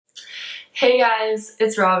Hey guys,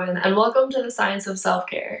 it's Robin and welcome to the Science of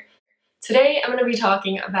Self-Care. Today I'm going to be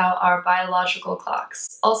talking about our biological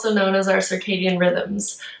clocks, also known as our circadian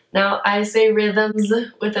rhythms. Now I say rhythms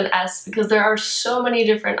with an S because there are so many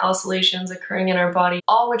different oscillations occurring in our body,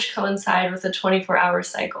 all which coincide with a 24-hour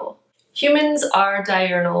cycle. Humans are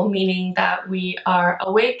diurnal, meaning that we are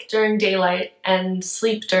awake during daylight and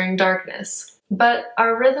sleep during darkness. But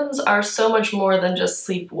our rhythms are so much more than just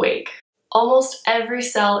sleep-wake. Almost every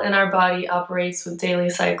cell in our body operates with daily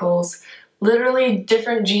cycles. Literally,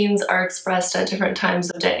 different genes are expressed at different times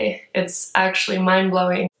of day. It's actually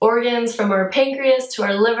mind-blowing. Organs from our pancreas to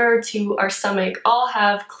our liver to our stomach all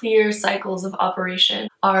have clear cycles of operation.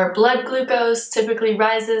 Our blood glucose typically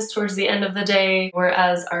rises towards the end of the day,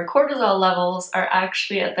 whereas our cortisol levels are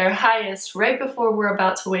actually at their highest right before we're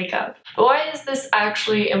about to wake up. But why is this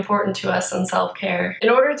actually important to us in self-care? In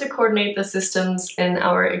order to coordinate the systems in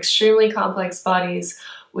our extremely complex bodies,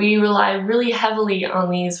 we rely really heavily on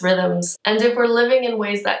these rhythms. And if we're living in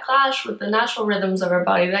ways that clash with the natural rhythms of our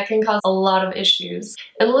body, that can cause a lot of issues.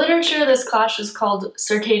 In literature, this clash is called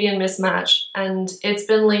circadian mismatch, and it's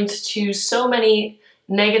been linked to so many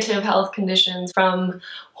negative health conditions, from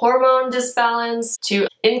hormone disbalance to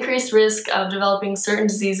increased risk of developing certain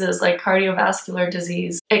diseases like cardiovascular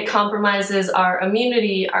disease. It compromises our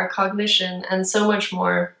immunity, our cognition, and so much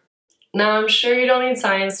more. Now, I'm sure you don't need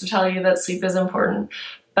science to tell you that sleep is important,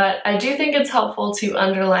 but I do think it's helpful to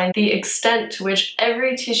underline the extent to which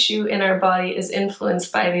every tissue in our body is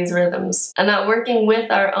influenced by these rhythms, and that working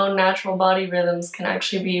with our own natural body rhythms can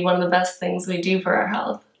actually be one of the best things we do for our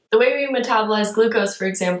health. The way we metabolize glucose, for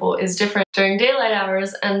example, is different during daylight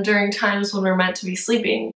hours and during times when we're meant to be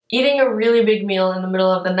sleeping. Eating a really big meal in the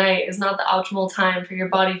middle of the night is not the optimal time for your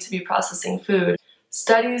body to be processing food.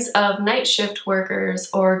 Studies of night shift workers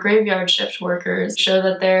or graveyard shift workers show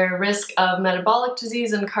that their risk of metabolic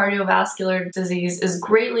disease and cardiovascular disease is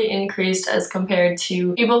greatly increased as compared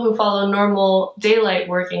to people who follow normal daylight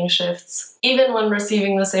working shifts, even when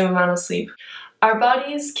receiving the same amount of sleep. Our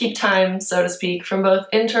bodies keep time, so to speak, from both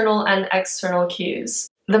internal and external cues.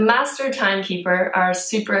 The master timekeeper, our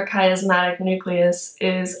suprachiasmatic nucleus,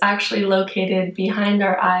 is actually located behind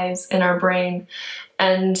our eyes in our brain,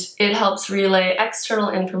 and it helps relay external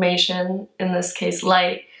information, in this case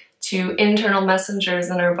light, to internal messengers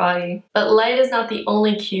in our body. But light is not the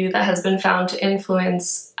only cue that has been found to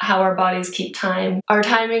influence how our bodies keep time. Our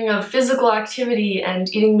timing of physical activity and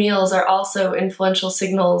eating meals are also influential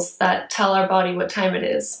signals that tell our body what time it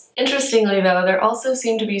is. Interestingly though, there also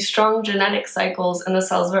seem to be strong genetic cycles in the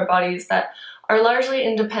cells of our bodies that are largely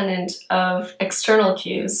independent of external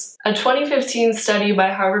cues. A 2015 study by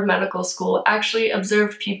Harvard Medical School actually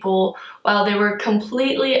observed people while they were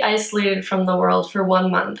completely isolated from the world for 1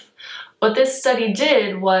 month. What this study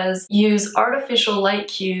did was use artificial light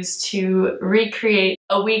cues to recreate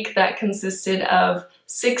a week that consisted of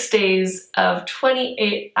 6 days of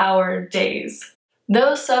 28-hour days.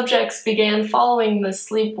 Those subjects began following the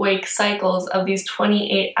sleep-wake cycles of these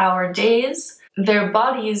 28-hour days. Their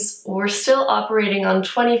bodies were still operating on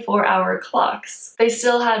 24-hour clocks. They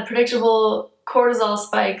still had predictable cortisol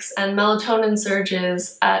spikes and melatonin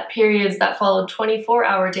surges at periods that followed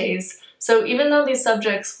 24-hour days. So even though these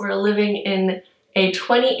subjects were living in a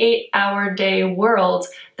 28-hour day world,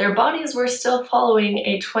 their bodies were still following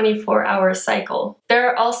a 24-hour cycle. There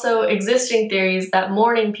are also existing theories that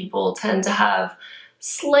morning people tend to have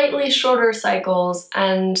slightly shorter cycles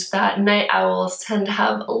and that night owls tend to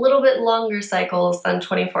have a little bit longer cycles than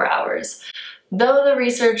 24 hours. Though the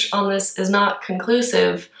research on this is not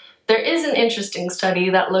conclusive, there is an interesting study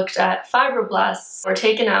that looked at fibroblasts were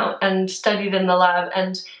taken out and studied in the lab,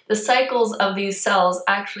 and the cycles of these cells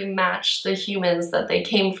actually match the humans that they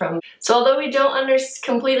came from. So although we don't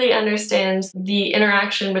completely understand the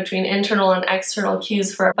interaction between internal and external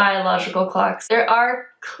cues for our biological clocks, there are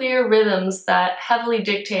clear rhythms that heavily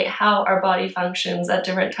dictate how our body functions at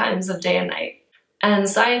different times of day and night. And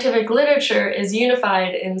scientific literature is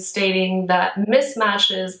unified in stating that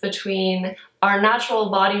mismatches between our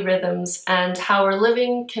natural body rhythms and how we're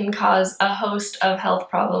living can cause a host of health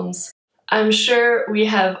problems. I'm sure we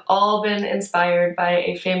have all been inspired by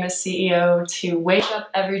a famous CEO to wake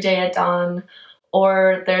up every day at dawn,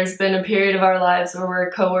 or there's been a period of our lives where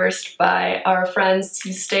we're coerced by our friends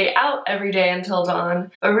to stay out every day until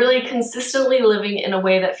dawn. But really consistently living in a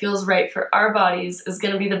way that feels right for our bodies is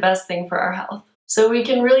going to be the best thing for our health. So we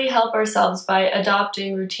can really help ourselves by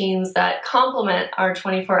adopting routines that complement our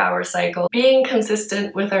 24-hour cycle, being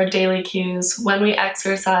consistent with our daily cues when we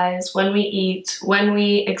exercise, when we eat, when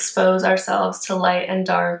we expose ourselves to light and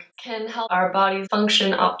dark, can help our bodies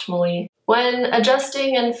function optimally. When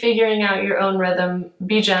adjusting and figuring out your own rhythm,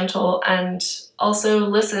 be gentle and also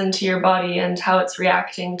listen to your body and how it's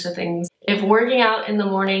reacting to things. If working out in the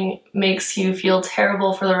morning makes you feel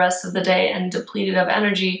terrible for the rest of the day and depleted of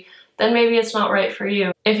energy, then maybe it's not right for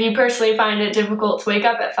you. If you personally find it difficult to wake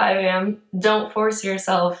up at 5 a.m., don't force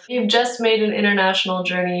yourself. You've just made an international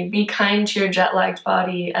journey. Be kind to your jet-lagged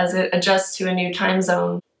body as it adjusts to a new time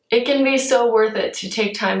zone. It can be so worth it to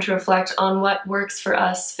take time to reflect on what works for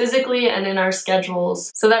us physically and in our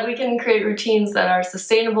schedules so that we can create routines that are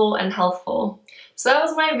sustainable and healthful. So that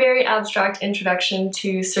was my very abstract introduction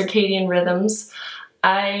to circadian rhythms.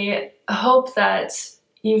 I hope that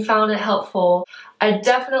you found it helpful. I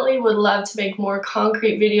definitely would love to make more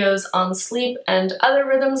concrete videos on sleep and other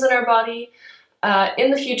rhythms in our body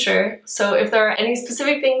in the future. So if there are any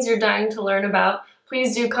specific things you're dying to learn about,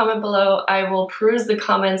 please do comment below. I will peruse the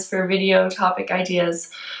comments for video topic ideas.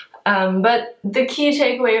 But the key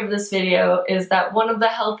takeaway of this video is that one of the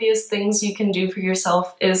healthiest things you can do for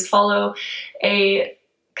yourself is follow a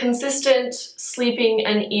consistent sleeping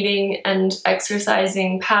and eating and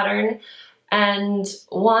exercising pattern, and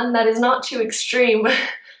one that is not too extreme,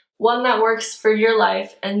 one that works for your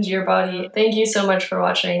life and your body. Thank you so much for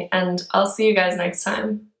watching, and I'll see you guys next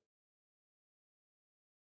time.